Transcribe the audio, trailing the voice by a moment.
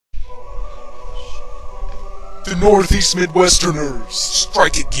The Northeast Midwesterners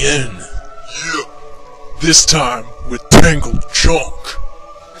Strike again. Yeah. This time with Tangled junk.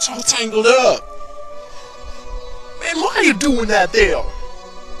 It's all tangled up. Man, why are you doing that there?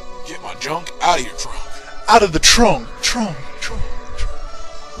 Get my junk out of your trunk. Out of the trunk. Trunk.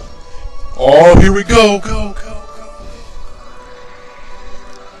 Oh, here we go. Go.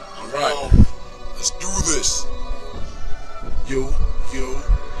 Alright, let's do this. Yo. Here we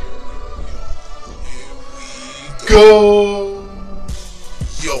Go.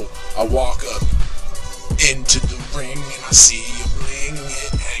 Yo, I walk up into the ring and I see a bling.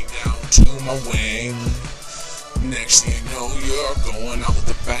 It hang down to my wing. Next thing you know, you're going out with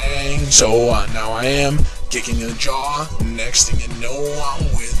a bang. So now I am kicking in the jaw. Next thing you know, I'm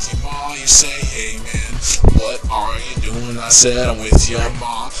with your ma. You say, hey man, what are you doing? I said, I'm with your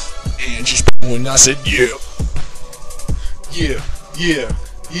ma. And she's when I said, yeah.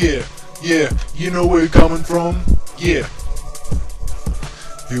 You know where you're coming from? Yeah.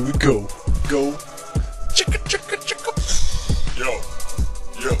 Here we go. Go. Chicka.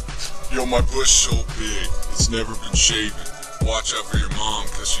 Yo, my bush so big, it's never been shaven. Watch out for your mom,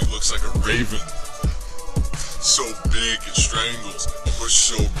 cause she looks like a raven. So big, it strangles. A bush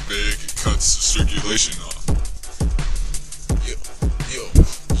so big, it cuts the circulation off.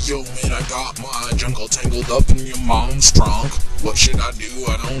 Yo, man, I got my junk all tangled up in your mom's trunk. What should I do?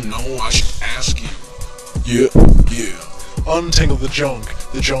 I don't know, I should ask you. Yeah. Untangle the junk.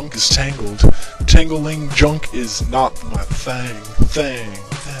 The junk is tangled. Tangling junk is not my thing.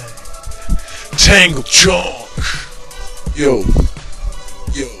 Tangled junk. Yo.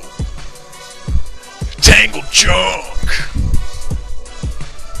 Tangled junk.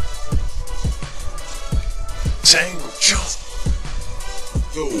 Tangled junk.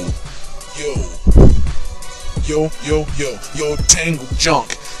 Yo, tangled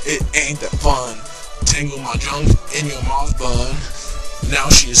junk. It ain't that fun. Tangle my junk in your mom's bun. Now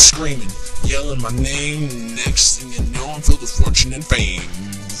she is screaming, yelling my name. Next thing you know, I'm filled with fortune and fame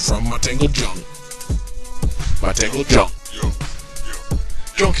from my tangled junk. My tangled junk. Yo.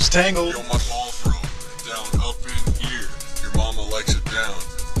 Junk is tangled. Yo, my ball throw, down up in here. Your mama likes it down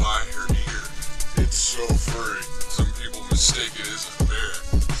by her ear. It's so furry, some people mistake it as a bear.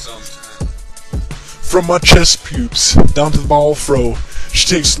 Sometimes. From my chest pubes down to the ball fro, she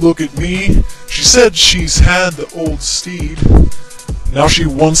takes a look at me. She said she's had the old steed. Now she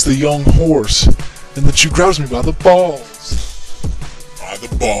wants the young horse, and that she grabs me by the balls. By the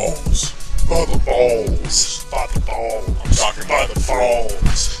balls. By the balls. By the balls. I'm talking by the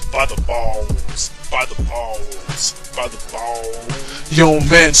balls. By the balls. By the balls. By the balls. Yo,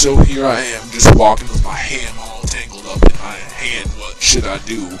 man, so here I am, just walking with my hand all tangled up in my hand. What should I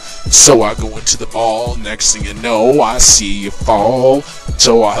do? So I go into the ball. Next thing you know, I see you fall.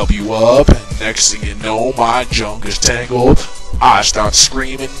 So I help you up, and next thing you know, my junk is tangled. I start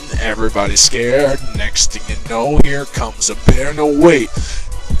screaming, everybody's scared. Next thing you know, here comes a bear. No, wait,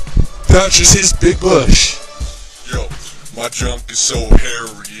 that's just his big bush. Yo, my junk is so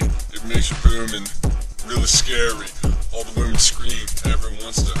hairy, it makes you booming really scary. All the women scream, everyone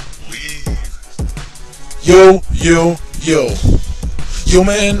wants to leave. Yo,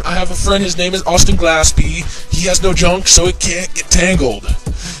 man, I have a friend, his name is Austin Glaspie. He has no junk, so it can't get tangled.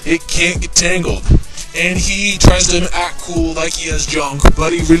 And he tries to act cool like he has junk,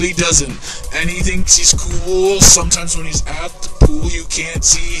 but he really doesn't. And he thinks he's cool. Sometimes when he's at the pool, you can't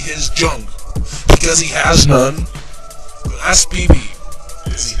see his junk, because he has none. Glass BB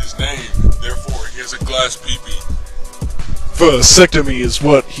is his name, therefore he has a glass pee-pee. Vasectomy is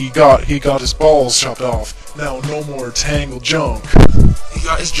what he got. He got his balls chopped off. Now no more tangled junk. He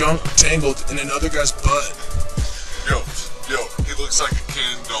got his junk tangled in another guy's butt. Yo, he looks like a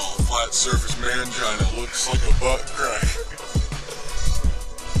Ken doll. Flat surface mangina looks like a butt crack.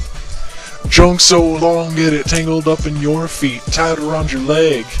 Junk so long, get it tangled up in your feet. Tie it around your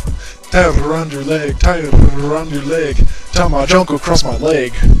leg. Tie it around your leg. Tie it around your leg. Tie my junk across my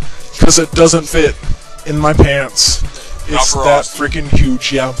leg. Cause it doesn't fit in my pants. It's that freaking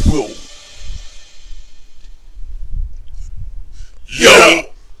huge, yeah. Whoa. Yo!